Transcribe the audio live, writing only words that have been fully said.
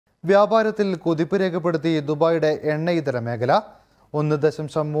വ്യാപാരത്തിൽ കുതിപ്പ് രേഖപ്പെടുത്തി ദുബായിയുടെ എണ്ണയിതര മേഖല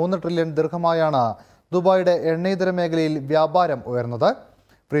 1.3 ട്രില്യൺ ദിർഹമായാണ് ദുബായിയുടെ എണ്ണയിതര മേഖലയിൽ വ്യാപാരം ഉയർന്നത്.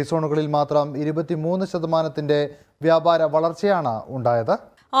 ഫ്രീ സോണുകളിൽ മാത്രം 23% വ്യാപാര വളർച്ചയാണ് ഉണ്ടായത്.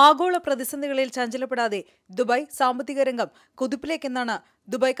 ആഗോള പ്രതിസന്ധികളിൽ ചഞ്ചലപ്പെടാതെ ദുബായ് സാമ്പത്തിക രംഗം കുതിപ്പിലേക്കെന്നാണ്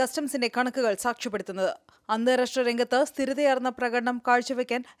ദുബായ് കസ്റ്റംസിന്റെ കണക്കുകൾ സാക്ഷ്യപ്പെടുത്തുന്നത്. അന്താരാഷ്ട്ര രംഗത്ത് സ്ഥിരതയാർന്ന പ്രകടനം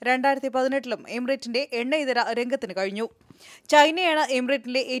കാഴ്ചവെക്കാൻ 2018 എമിറേറ്റിന്റെ എണ്ണയിതര രംഗത്തിന് കഴിഞ്ഞു. ചൈനയാണ്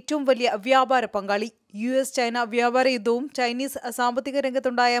എമിറേറ്റിന്റെ ഏറ്റവും വലിയ വ്യാപാര പങ്കാളി. US ചൈന വ്യാപാര യുദ്ധവും ചൈനീസ് സാമ്പത്തിക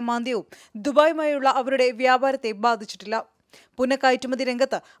രംഗത്തുണ്ടായ മാന്ദ്യവും ദുബായുമായുള്ള അവരുടെ വ്യാപാരത്തെ ബാധിച്ചിട്ടില്ല. പുനഃകയറ്റുമതി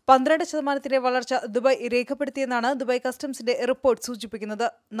രംഗത്ത് 12% വളർച്ച ദുബായ് രേഖപ്പെടുത്തിയെന്നാണ് ദുബായ് കസ്റ്റംസിന്റെ റിപ്പോർട്ട് സൂചിപ്പിക്കുന്നത്.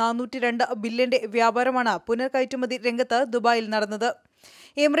 402 ബില്യന്റെ വ്യാപാരമാണ് പുനഃകയറ്റുമതി രംഗത്ത് ദുബായിൽ നടന്നത്.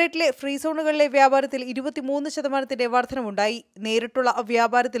 എമിറേറ്റിലെ ഫ്രീ സോണുകളിലെ വ്യാപാരത്തിൽ 23% വർധനവുണ്ടായി. നേരിട്ടുള്ള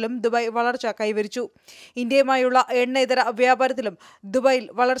വ്യാപാരത്തിലും ദുബായ് വളർച്ച കൈവരിച്ചു. ഇന്ത്യയുമായുള്ള എണ്ണയിതര വ്യാപാരത്തിലും ദുബായിൽ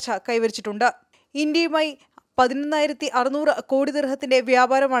വളർച്ച കൈവരിച്ചിട്ടുണ്ട്. ഇന്ത്യയുമായി 11,600 കോടി ദിർഹത്തിന്റെ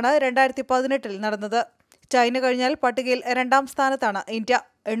വ്യാപാരമാണ് 2018 നടന്നത്. ചൈന കഴിഞ്ഞാൽ പട്ടികയിൽ 2ാം സ്ഥാനത്താണ് ഇന്ത്യ.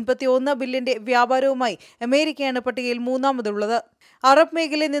 81 ബില്യന്റെ വ്യാപാരവുമായി അമേരിക്കയാണ് പട്ടികയിൽ 3ാമതുള്ളത്. അറബ്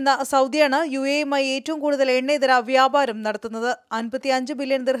മേഖലയിൽ നിന്ന് സൗദിയാണ് UAEയുമായി ഏറ്റവും കൂടുതൽ എണ്ണയിതര വ്യാപാരം നടത്തുന്നത്. 55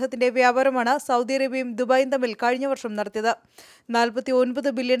 ബില്യൺ ദിർഹത്തിന്റെ വ്യാപാരമാണ് സൗദി അറേബ്യയും ദുബായും തമ്മിൽ കഴിഞ്ഞ വർഷം നടത്തിയത്.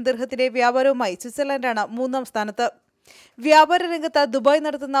 49 ബില്യൺ ദിർഹത്തിന്റെ വ്യാപാരവുമായി സ്വിറ്റ്സർലൻഡാണ് 3ാം സ്ഥാനത്ത്. വ്യാപാര രംഗത്ത് ദുബായ്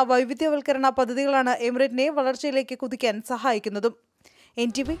നടത്തുന്ന വൈവിധ്യവൽക്കരണ പദ്ധതികളാണ് എമിറേറ്റിനെ വളർച്ചയിലേക്ക് കുതിക്കാൻ സഹായിക്കുന്നതും.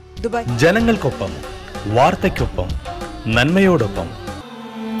 NTV Dubai. ജനങ്ങൾക്കൊപ്പം വാർത്തയ്ക്കൊപ്പം നന്മയോടൊപ്പം.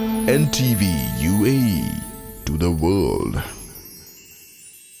 NTV UAE to the world.